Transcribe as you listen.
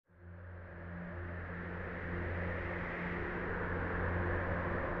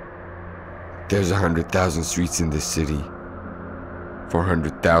There's 100,000 streets in this city.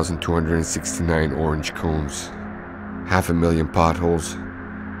 400,269 orange cones. 500,000 potholes.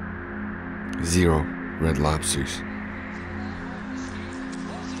 0 red lobsters.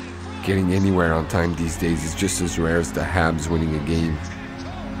 Getting anywhere on time these days is just as rare as the Habs winning a game.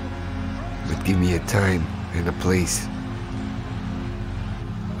 But give me a time and a place.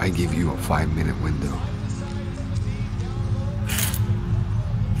 I give you a 5-minute window.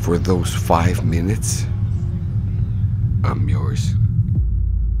 For those 5 minutes, I'm yours.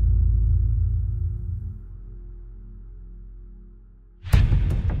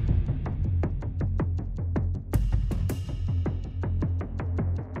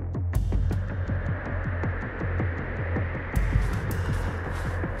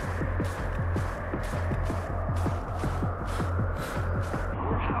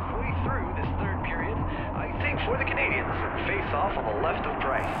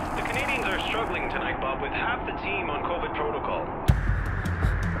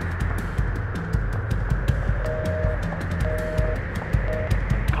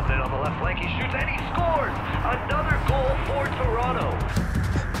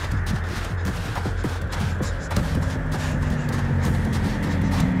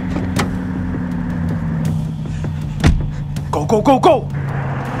 Go, go, go!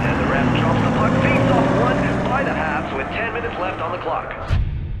 And the ref drops the puck face-off one by the Habs with 10 minutes left on the clock.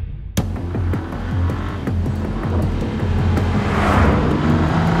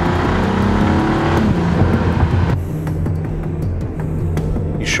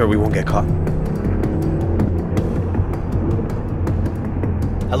 You sure we won't get caught?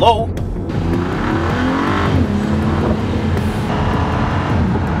 Hello?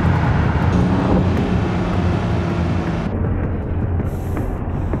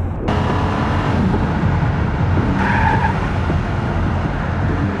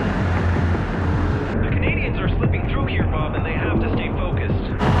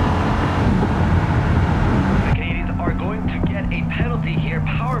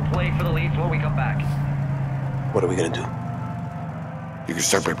 What are we gonna do? You can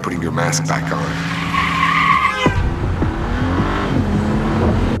start by putting your mask back on.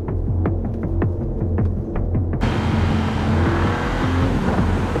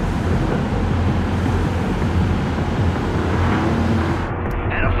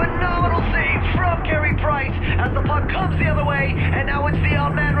 And a phenomenal save from Gary Price as the puck comes the other way, and now it's the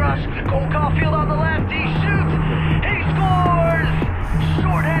odd man rush. Cole Caulfield on the left, he shoots, he scores!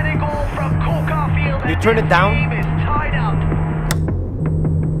 Short-handed goal from Cole Caulfield. You turn it down? Team is tied up.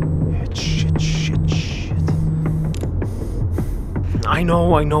 Shit. I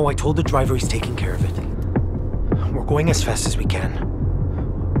know. I told the driver he's taking care of it. We're going as fast as we can.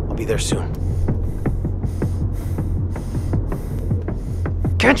 I'll be there soon.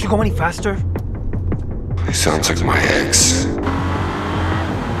 Can't you go any faster? It sounds like my ex.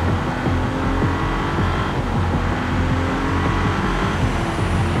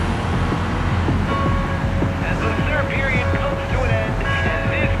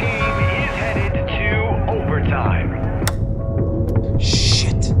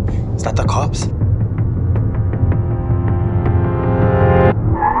 Is that the cops?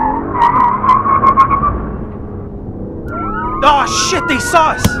 Oh shit, they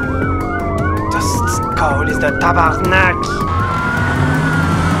saw us! Just call is the tabarnak!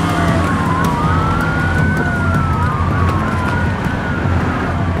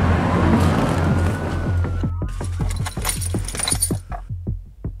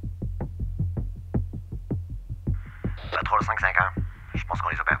 La 3-5-5-1. Je pense qu'on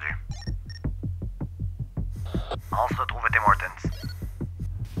les a perdus. On se retrouve à Tim Hortons.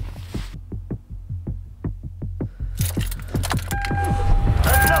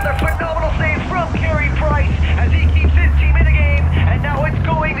 Another phenomenal save from Carey Price as he keeps his team in the game, and now it's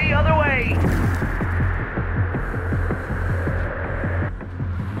going the other way.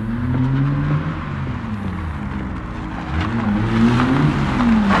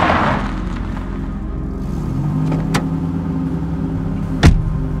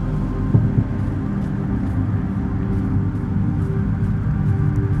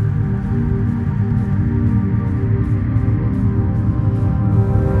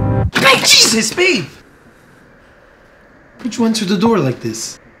 Jesus, babe! Why'd you answer the door like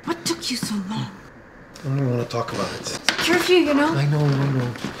this? What took you so long? I don't even want to talk about it. Curfew, you know? I know.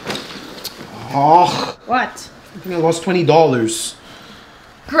 Oh! What? I think I lost $20.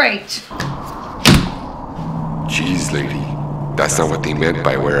 Great. Jeez, lady. That's not what they meant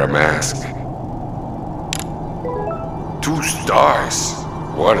by wear a mask. 2 stars.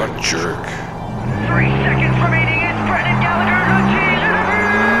 What a jerk. 3 seconds remaining. It's Brendan Gallagher.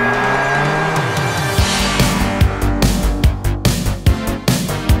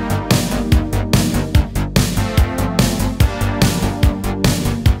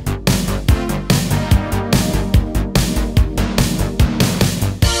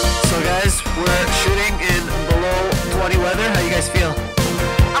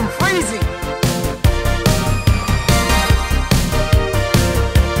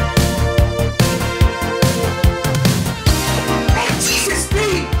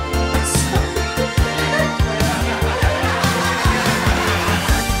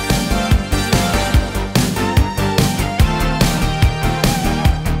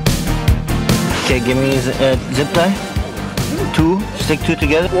 Okay, give me a zip tie. Two, stick two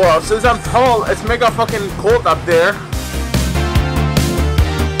together. Well, since I'm tall, it's mega fucking cold up there.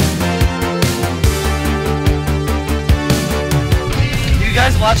 You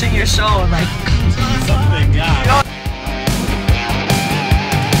guys watching your show are like something, yeah.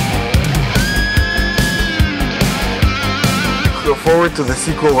 Look forward to the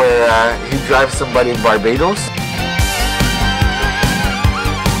sequel where he drives somebody in Barbados.